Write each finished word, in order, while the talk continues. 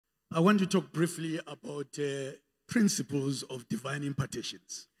I want to talk briefly about principles of divine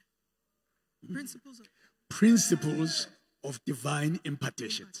impartations. Principles of divine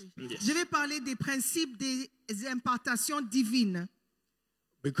impartations. Yes. Je vais parler des principes des impartations divines.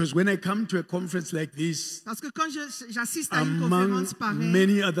 Because when I come to a conference like this, parce que quand j'assiste à une conférence pareille,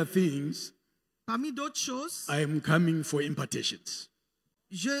 many other things, parmi d'autres choses, I am coming for impartations.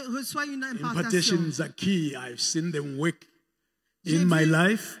 Je reçois une impartation. Impartations are key. I've seen them work in my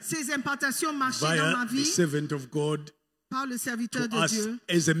life ces impartations marcher dans via ma the vie servant of God par le serviteur to de us Dieu.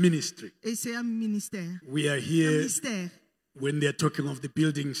 as a ministry. Et c'est un ministère. We are Un here mystère. when they're talking of the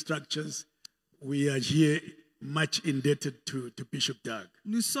building structures. We are here much indebted to Bishop Doug.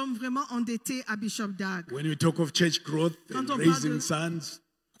 Nous sommes vraiment endettés à Bishop Doug. When we talk of church growth and raising sons,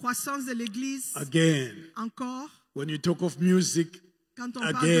 croissance de l'Église, again. Encore. When you talk of music, quand on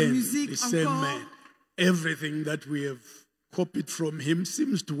parle again, de musique, the same encore. man. Everything that we have copied from him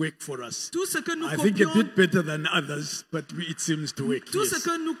seems to work for us. Tout ce que nous I copions, think a bit better than others, but it seems to work. Tout ce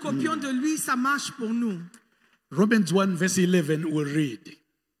que nous copions de lui, ça marche pour nous. Romans 1 verse 11 will read,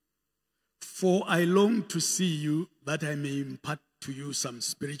 "For I long to see you, that I may impart to you some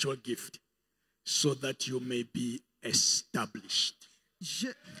spiritual gift, so that you may be established."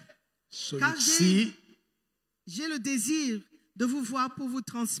 So you see, j'ai le désir de vous voir pour vous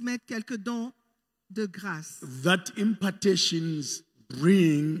transmettre quelques dons de grâce. That impartations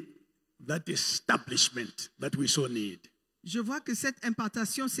bring that establishment that we so need. Je vois que cette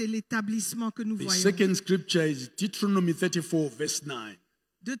impartation, c'est l'établissement que nous The voyons. second scripture is Deuteronomy 34 verse 9.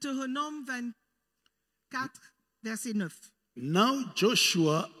 Deutéronome 24 verset 9. Now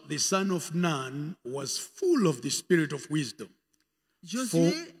Joshua, the son of Nun, was full of the spirit of wisdom.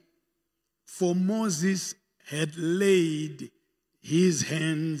 For Moses had laid his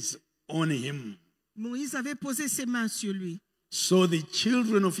hands on him. Moïse avait posé ses mains sur lui. So the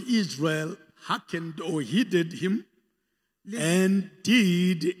children of Israel hearkened or heeded him and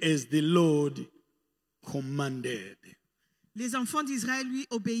did as the Lord commanded. Les enfants d'Israël lui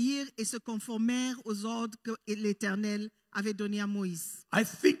obéirent et se conformèrent aux ordres que l'Éternel avait donnés à Moïse. I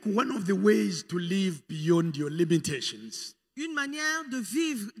think one of the ways to live beyond your limitations Une manière de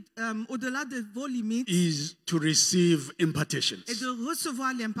vivre au-delà de vos limites is to receive impartations. Et de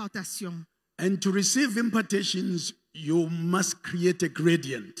recevoir l'impartation. And to receive impartations, you must create a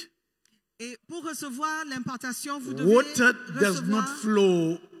gradient. Et pour recevoir l'impartation, vous devez Water does not recevoir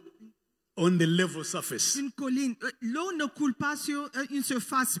flow on the level surface. une colline. L'eau ne coule pas sur une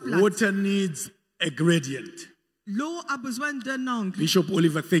surface plate. Water needs a gradient. L'eau a besoin d'un angle. Bishop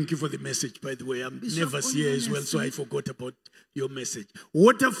Oliver, thank you for the message, by the way. I'm Bishop never here Oliver, as well, so merci. I forgot about your message.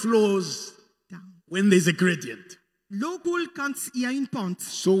 Water flows when there's a gradient. L'eau coule quand il y a une pente.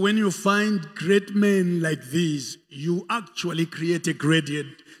 So when you find great men like these, you actually create a gradient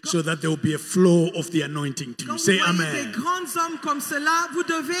so that there will be a flow of the anointing to you. Say Quand vous voyez amen. des grands hommes comme cela, vous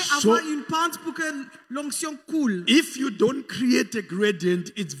devez avoir une pente pour que l'onction coule. If you don't create a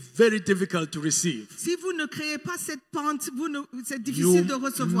gradient, it's very difficult to receive. Si vous ne créez pas cette pente, c'est difficile de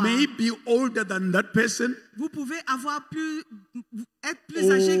recevoir. You may be older than that person. Vous pouvez être plus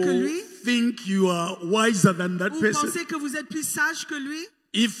âgé que lui. Think you are wiser than that Ou person. pensez que vous êtes plus sage que lui.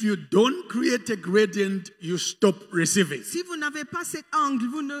 If you don't create a gradient, you stop receiving. Si vous n'avez pas cet angle,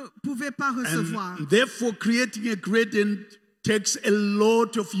 vous ne pouvez pas recevoir. And therefore, creating a gradient takes a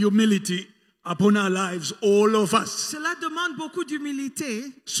lot of humility upon our lives, all of us, Cela demande beaucoup d'humilité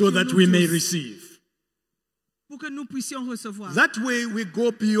so sur that nous we may tous, receive. pour que nous puissions recevoir. That way, we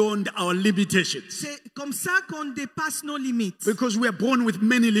go beyond our limitations. C'est comme ça qu'on dépasse nos limites. Because we are born with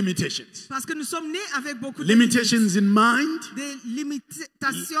many limitations. Parce que nous sommes nés avec beaucoup de Limitations limites. in mind, Des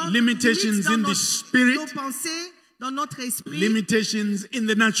limitations, limitations limites dans in the nos spirit, pensées, dans notre esprit, limitations in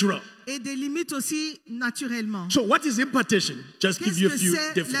the natural. et des limites aussi naturellement. So what is impartation? Just give Qu'est-ce you a que few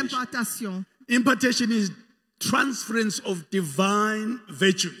c'est definitions. l'impartation? Impartation is transference of divine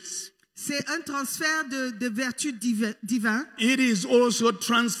virtues. C'est un transfert de vertus divines. It is also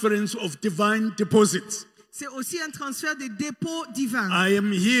transference of divine deposits. C'est aussi un transfert de dépôts divins. I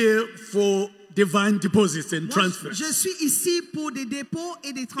am here for divine deposits and Moi, transfers. je suis ici pour des dépôts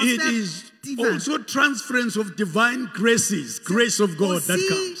et des It transferts is divins. also transference of divine graces, grace of God that Aussi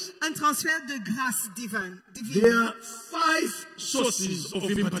comes. un transfert de grâce divine. There are 5 sources of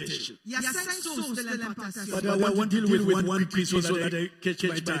impartation. Il y a 5 sources de l'impartation. But I want to deal with one quickly so that I catch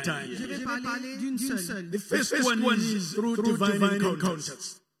my time. Je vais parler d'une seule. The first one is through divine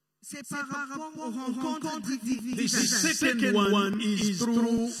encounters. C'est par rapport aux rencontres The divines. second one is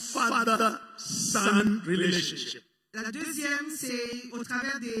through father-son relationship. La deuxième, c'est au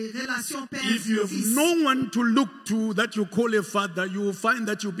travers des relations If you have père-fils. no one to look to that you call a father, you will find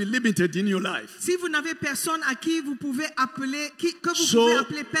that you'll be limited in your life. Si vous n'avez personne à qui vous pouvez appeler, que vous pouvez So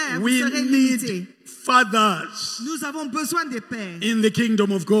appeler père, vous we serez limité. need fathers Nous avons besoin des pères in the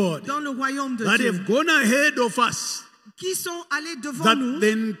kingdom of God dans le royaume de that Dieu have gone ahead of us, qui sont allés devant that nous,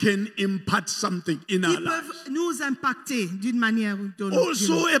 then can impart something in qui our peuvent lives. nous impacter d'une manière ou d'une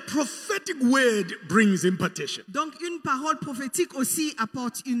Also, autre. a prophetic word brings impartation. Donc une parole prophétique aussi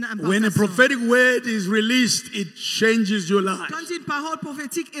apporte une When a impartation. prophetic word is released, it changes your life. Quand une parole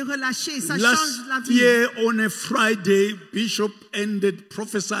prophétique est relâchée, ça change Last la vie. year on a Friday, Bishop ended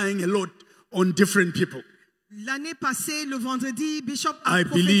prophesying a lot on different people. L'année passée, le vendredi, Bishop a I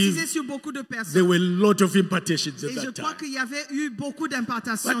prophétisé believe sur beaucoup de There personnes. were a lot of impartations at Et je that crois time. qu'il y avait eu beaucoup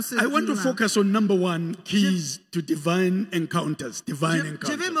d'impartations But ce I want to jour-là. focus on number one, keys to divine encounters. Divine Je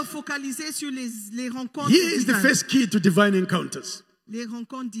vais me encounters. focaliser sur les rencontres Here is the divines. first key to divine encounters: Les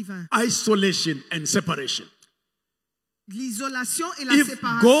rencontres divines. isolation and separation. L'isolation et la If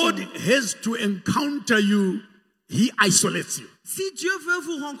séparation. God has to encounter you, He isolates you. Si Dieu veut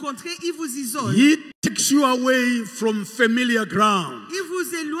vous rencontrer, il vous isole. He takes you away from familiar ground. Il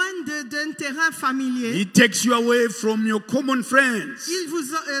vous éloigne d'un terrain familier. He takes you away from your common friends Il vous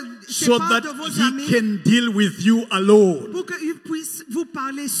so sépare that de vos He amis can deal with you alone. pour qu'il puisse vous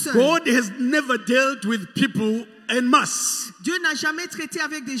parler seul. God has never dealt with people en masse. Dieu n'a jamais traité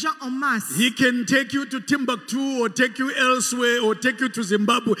avec des gens en masse. He can take you to Timbuktu or take you elsewhere or take you to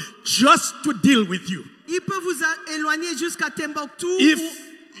Zimbabwe just to deal with you. Il peut vous éloigner jusqu'à Timbuktu If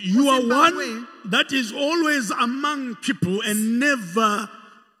ou you au are Zimbabwe. one that is always among people and never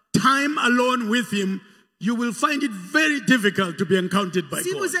time alone with Him, you will find it very difficult to be encountered by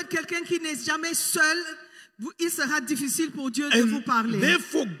Si God. vous êtes quelqu'un qui n'est jamais seul, il sera difficile pour Dieu de vous And parler.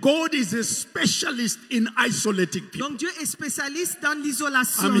 therefore, God is a specialist in isolating people. Donc Dieu est spécialiste dans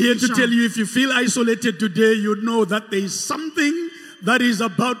l'isolation. I'm here des to gens. tell you, if you feel isolated today, you know that there is something that is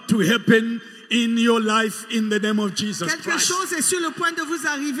about to happen in your life in the name of Jesus Quelque Christ. chose est sur le point de vous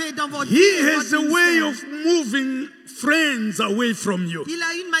arriver dans votre He vie. has a way of moving friends away from you. Il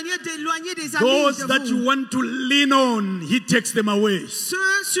a une manière d'éloigner des amis Those de that you vous. want to lean on, He takes them away. Ceux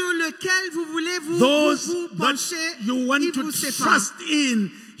sur lesquels vous voulez vous Those pencher, that you want il to vous sépare. trust in,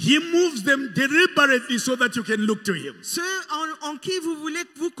 He moves them deliberately so that you can look to Him. Ceux en qui vous voulez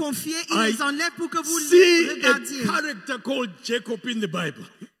vous confier, il I les enlève pour que vous See les a regardiez. character called Jacob in the Bible.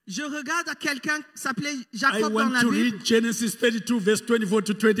 Je regarde à quelqu'un qui s'appelait I Jacob dans want la to Bible. read Genesis 32, verse 24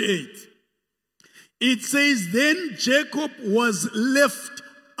 to 28. It says, Then Jacob was left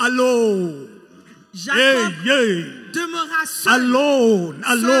alone. Jacob Yay. demeura seul. Alone,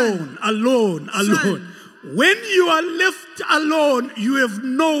 alone, alone, alone. When you are left alone, you have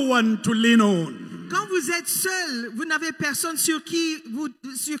no one to lean on. Quand vous êtes seul, vous n'avez personne sur qui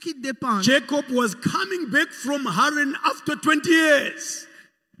dépendre. Jacob was coming back from Haran after 20 years.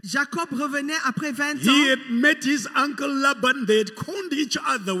 Jacob revenait après 20 He ans. had met his uncle Laban. They had conned each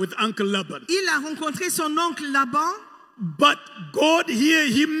other with Uncle Laban. Il a rencontré son oncle Laban, But God here,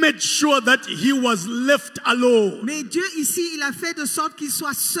 He made sure that he was left alone. mais Dieu ici, il a fait de sorte qu'il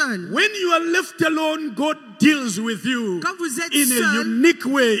soit seul. When you are left alone, God deals with you Quand vous êtes in a seul, unique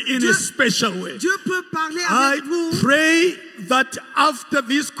way, in Dieu- a special way. Dieu peut parler I avec vous. pray that after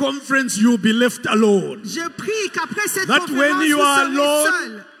this conference, you'll be left alone. Je prie qu'après cette That conférence, when you vous are serez alone,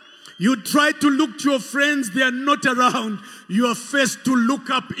 seul. you try to look to your friends, they are not around. You are first to look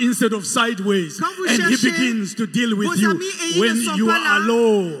up instead of sideways. Quand vous And He cherchez begins to deal with vos you amis et ils when ne sont you pas are là,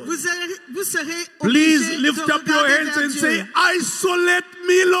 alone. vous serez Please obligés lift de up your regarder hands vers and Dieu. say, Isolate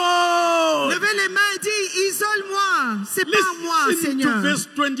me, Lord. Levez les mains et dis, isole-moi. C'est pas moi, Listen to Seigneur. verse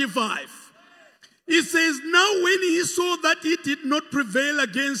 25. It says, Now when he saw that it did not prevail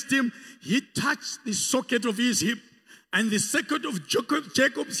against him, he touched the socket of his hip, and the socket of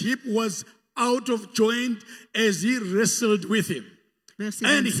Jacob's hip was out of joint as he wrestled with him. Verset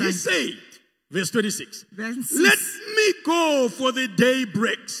And he 25. said, verse 26, 26. Let me go, for the day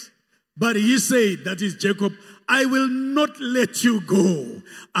breaks. But he said, that is Jacob, I will not let you go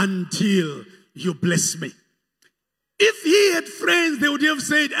until you bless me. If he had friends, they would have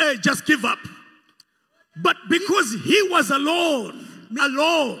said, hey, just give up. But because he was alone,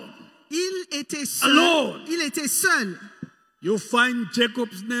 Il était seul. Alone. Il était seul. you find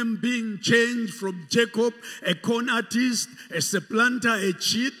Jacob's name being changed from Jacob, a con artist, a supplanter, a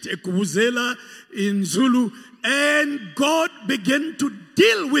cheat, a kubuzela in Zulu. And God began to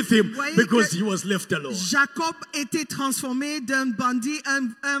deal with him Voyez because que he was left alone. Jacob était transformé d'un bandit,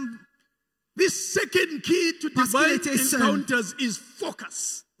 This second key to Parce qu'il divine était seul. encounters is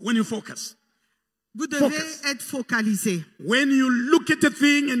focus. When you focus. Vous devez Focus. être focalisé. When you look at a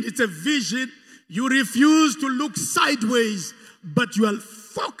thing and it's a vision, you refuse to look sideways, but you are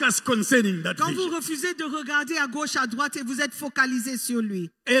focused concerning that Quand vous vision. refusez de regarder à gauche, à droite et vous êtes focalisé sur lui.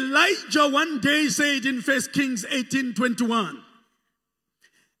 Elijah one day said in 1 Kings 18:21,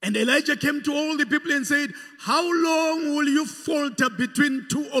 and Elijah came to all the people and said, how long will you falter between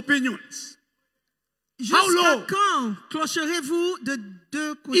two opinions? How Jusqu'à long? quand clocherez-vous de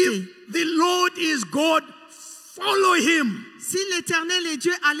deux côtés? If the Lord is God, follow him. Si l'Éternel est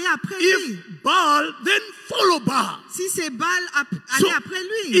Dieu, allez après lui. If Baal, then follow Baal. Si c'est Baal, So, allez après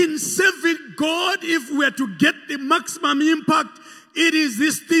lui. in serving God, if we are to get the maximum impact, it is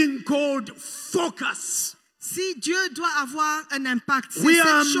this thing called focus. Si Dieu doit avoir un impact, c'est We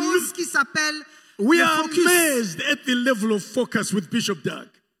are cette chose qui s'appelle We le are focus. amazed at the level of focus with Bishop Doug.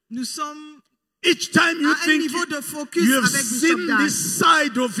 Nous sommes Each time you à un think niveau de focus you have avec Bishop seen Doug. this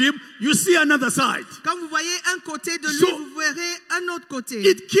side of him, you see another side. Quand vous voyez un côté de lui, So, vous verrez un autre côté.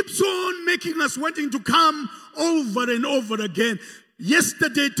 It keeps on making us wanting to come over and over again.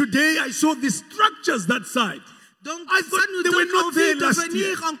 Yesterday, today, I saw the structures that side. Donc, I ça thought nous they were donne not envie there de last venir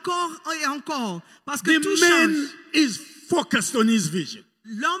year. encore et encore. Parce que tout The man change. is focused on his vision.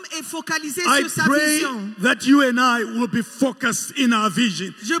 L'homme est focalisé I sur sa pray vision. that you and I will be focused in our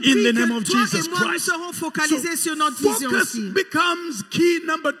vision Je in prie the que name of toi Jesus et moi, nous Christ. serons focalisés sur notre vision Focus aussi. becomes key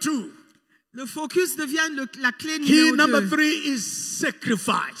number 2. Le focus devient la clé Key numéro number 2. 3 is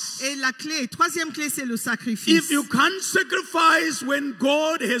sacrifice. Et la clé, troisième clé, c'est le sacrifice. If you can't sacrifice when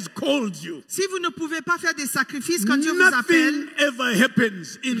God has called you, Si vous ne pouvez pas faire des sacrifices quand Dieu vous appelle, nothing ever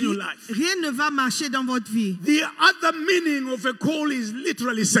happens in your life. rien ne va marcher dans votre vie. The other meaning of a call is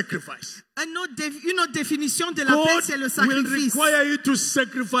literally sacrifice. Une autre définition de l'appel, God c'est le will sacrifice. require you to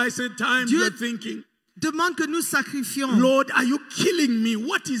sacrifice at times. Dieu- You're thinking, Demande que nous sacrifions. Lord, are you killing me?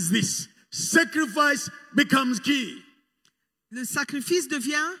 What is this? Sacrifice becomes key. Le sacrifice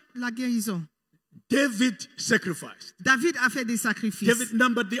devient la guérison. David sacrificed. David a fait des sacrifices. David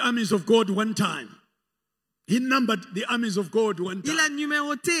numbered the armies of God one time. He numbered the armies of God one Il a time.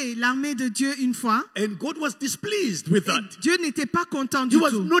 numéroté l'armée de Dieu une fois. And God was displeased with Et that. Dieu n'était pas content He du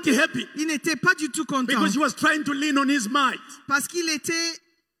was tout. not happy Il n'était pas du tout content. because he was trying to lean on his might. Parce qu'il était...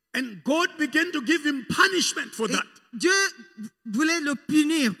 And God began to give him punishment for et that. Dieu voulait le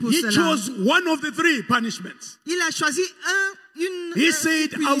punir pour He cela. chose one of the 3 punishments. Il a choisi une He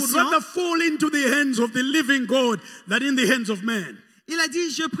said, I would punition. rather fall into the hands of the living God than in the hands of man. Il a dit,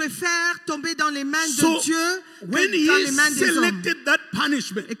 je préfère tomber dans les mains So, de Dieu when que dans he les mains des hommes. selected that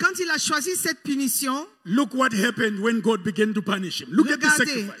punishment, Et quand il a choisi cette punition, look what happened when God began to punish him. Look at the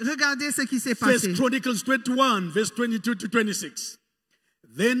sacrifice. regardez ce qui s'est First passé. Chronicles 21, verse 22 to 26.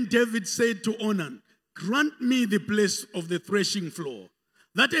 Then David said to Onan, grant me the place of the threshing floor,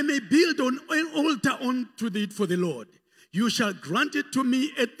 that I may build an altar unto it for the Lord. You shall grant it to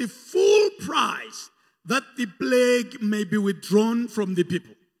me at the full price, that the plague may be withdrawn from the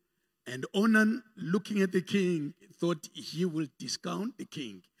people. And Onan, looking at the king, thought he will discount the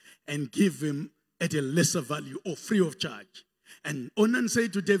king and give him at a lesser value or free of charge. And Onan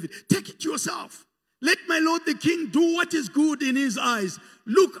said to David, take it yourself. Let my lord the king do what is good in his eyes.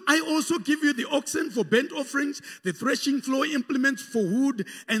 Look, I also give you the oxen for burnt offerings, the threshing floor implements for wood,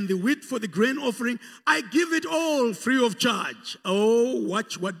 and the wheat for the grain offering. I give it all free of charge. Oh,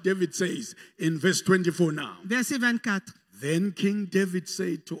 watch what David says in verse 24 now. Verset 24. Then King David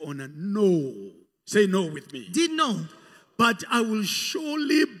said to Onan, no. Say no with me. Dis non. But I will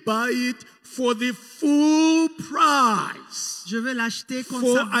surely buy it for the full price. Je vais l'acheter contre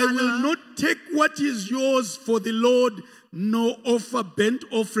For sa I will valeur. not take what is yours for the Lord, nor offer burnt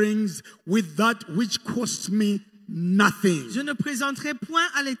offerings with that which costs me nothing. Je ne présenterai point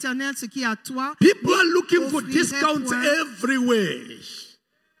à l'Éternel ce qui est à toi. People are looking for Offrirai discounts point. everywhere.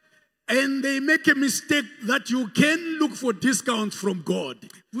 And they make a mistake that you can look for discounts from God.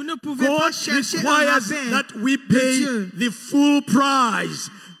 Vous ne pouvez God pas chercher un requires rabais that we de pay Dieu. the full price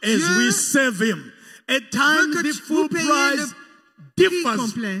as Dieu we serve Him. At times, veut que the full vous payiez price le prix differs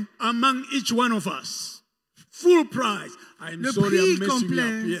complet. among each one of us. Full price. I'm Le sorry, prix I'm messing complet.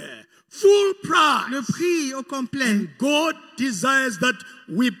 up. Yeah. Full price. Le prix au complet. And God desires that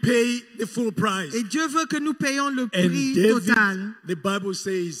we pay the full price. Et Dieu veut que nous payons le And prix David, total. the Bible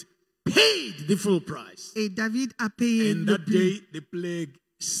says, paid the full price. Et David a payé And le that prix. day, the plague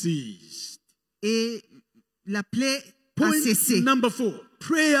ceased. Et la plaie a Point cessé. number 4,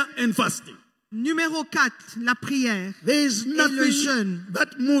 prayer and fasting. Numéro 4, la prière. There is le nothing jeûne.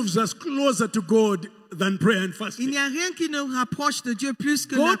 that moves us closer to God than prayer and Il fasting. n'y a rien qui nous rapproche de Dieu plus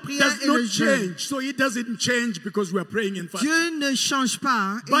que la God prière does et le not jeûne. change, so He doesn't change because we are praying and fasting. Dieu ne change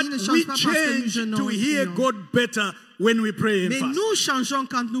pas, et But il ne we change pas parce que nous change jeûnons to et hear prions. God better when we pray and Mais fast. nous changeons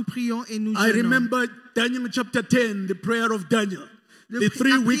quand nous prions et nous I jeûnons. remember Daniel chapter 10, the prayer of Daniel, the La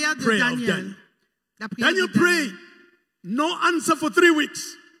 3-week prière de prayer of Daniel. Daniel. La prière Daniel de Daniel. prayed, no answer for 3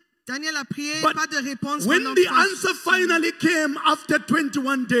 weeks. Daniel a prié, But pas de réponse when pendant the 3 answer finally came after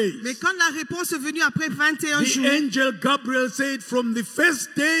 21 days, Mais quand la réponse est venue après 21 the jours, angel Gabriel said, from the first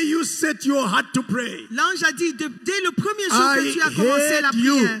day you set your heart to pray, l'ange a dit, dès le premier jour que I tu as commencé la heard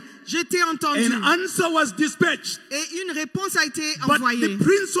you. prière, je t'ai entendu. an answer was dispatched. Et une réponse a été But envoyée. the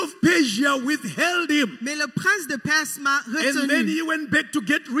prince of Persia withheld him. Mais le prince de Perse m'a And then retenu. he went back to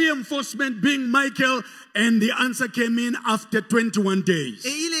get reinforcement, being Michael, and the answer came in after 21 days. Et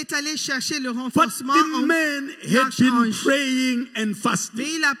il est allé chercher le But renforcement the en man had been archange. praying and Mais fasting.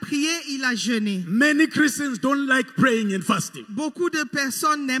 il a prié, il a jeûné. Many Christians don't like praying and fasting. Beaucoup de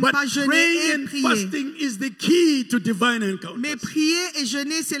personnes n'aiment But pas jeûner praying et and prier. fasting is the key to divine Mais encounters. prier et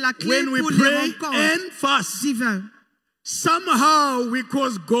jeûner, c'est la clé When we pour les pray rencontres and fast, divines. somehow we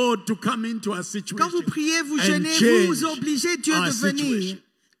cause God to come into our Quand situation vous priez, vous and jeûnez, change vous obligez Dieu our de venir situation.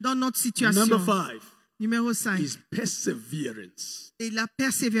 dans notre situation. Number 5 Numéro 5. is perseverance. Et la This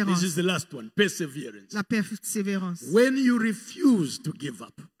persévérance. is the last one, perseverance. La persévérance. When you refuse to give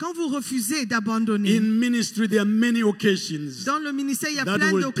up. Quand vous refusez d'abandonner, In ministry, there are many occasions dans le ministère, il y a that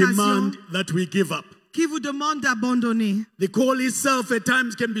plein will d'occasions demand that we give up. qui vous demandent d'abandonner. The call itself at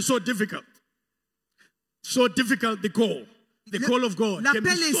times can be so difficult. So difficult, the call. The call of God can be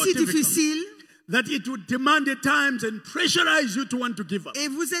L'appel est so si difficult difficile that it would demand at times and pressurize you to want to give up. et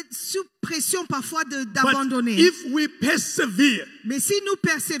vous êtes sous pression parfois But d'abandonner. if we persevere, Mais si nous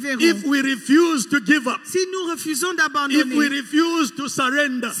persévérons, if we refuse to give up, si nous refusons if we d'abandonner, refuse to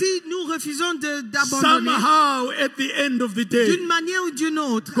surrender, si nous refusons d'abandonner, somehow at the end of the day, d'une manière ou d'une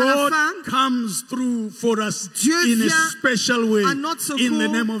autre, à la God fin, comes through for us Dieu in a vient special way à notre secours in the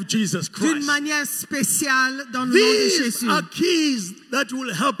name of Jesus d'une Christ. manière spéciale dans le nom de These Jésus. are keys that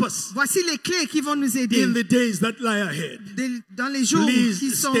will help us Voici les clés qui vont nous aider in the days that lie ahead. dans les jours qui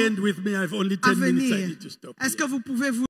Please sont stand with me. I have only à 10 minutes. I venir. need to stop. Est-ce here. que vous pouvez vous